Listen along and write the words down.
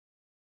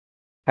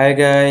Hi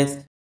guys,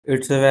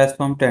 it's Vas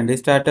from Trendy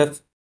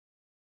Startups.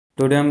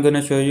 Today I'm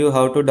gonna show you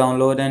how to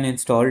download and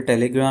install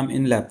Telegram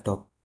in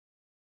laptop.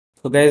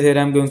 So guys, here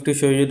I'm going to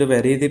show you the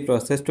very easy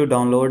process to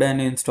download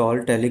and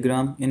install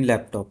Telegram in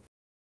laptop.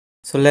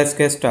 So let's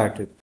get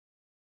started.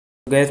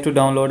 So guys, to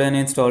download and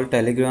install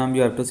Telegram,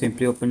 you have to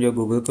simply open your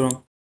Google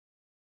Chrome.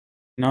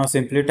 Now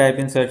simply type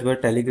in search bar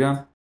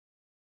Telegram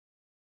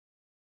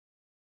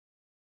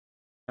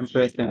and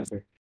press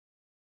enter.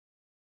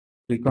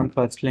 Click on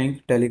first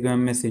link,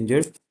 Telegram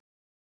Messenger.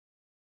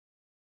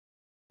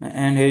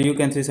 And here you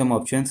can see some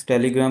options: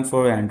 Telegram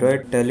for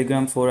Android,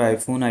 Telegram for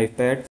iPhone,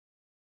 iPad,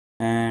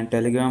 and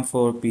Telegram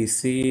for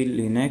PC,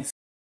 Linux,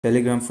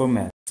 Telegram for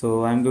Mac.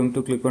 So I'm going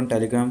to click on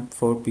Telegram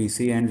for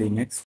PC and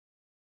Linux.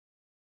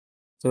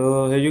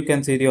 So here you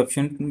can see the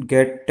option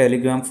get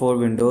Telegram for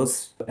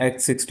Windows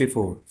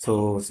x64.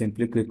 So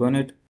simply click on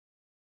it.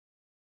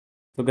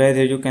 So guys,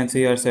 here you can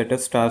see our setup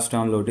starts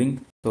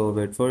downloading. So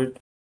wait for it.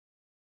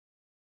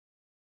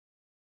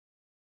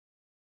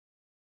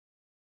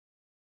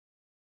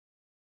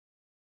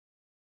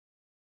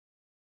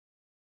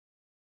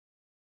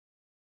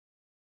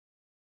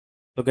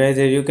 So guys,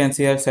 here you can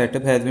see our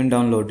setup has been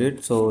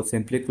downloaded. So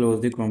simply close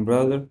the Chrome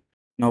browser.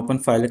 Now open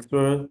File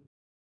Explorer.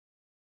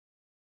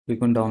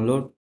 Click on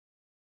download.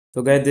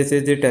 So guys, this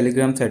is the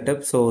Telegram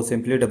setup. So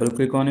simply double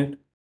click on it.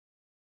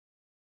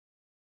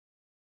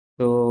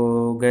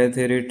 So guys,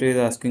 here it is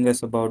asking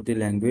us about the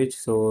language.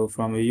 So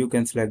from here you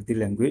can select the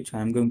language.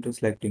 I'm going to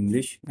select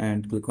English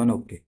and click on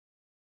OK.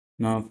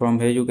 Now from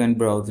here you can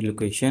browse the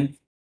location.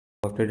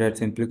 After that,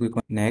 simply click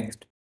on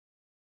next.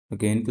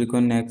 Again click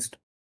on next.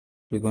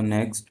 Click on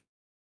next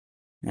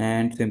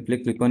and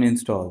simply click on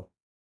install.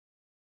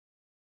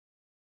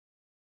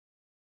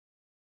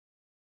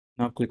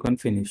 Now click on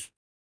finish.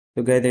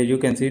 So guys, here you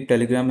can see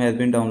Telegram has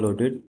been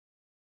downloaded.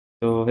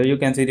 So here you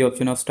can see the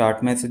option of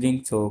start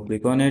messaging. So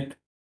click on it.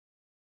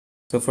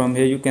 So from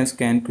here you can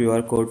scan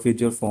QR code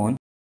with your phone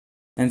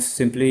and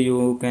simply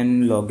you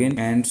can log in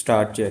and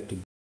start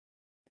chatting.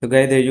 So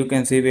guys, there you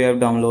can see we have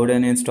downloaded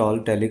and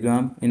installed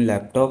Telegram in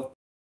laptop.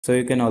 So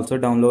you can also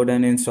download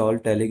and install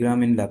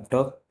Telegram in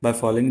laptop by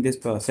following this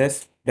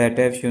process that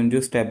I have shown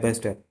you step by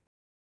step.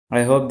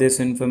 I hope this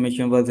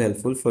information was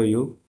helpful for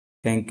you.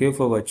 Thank you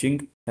for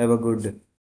watching. Have a good day.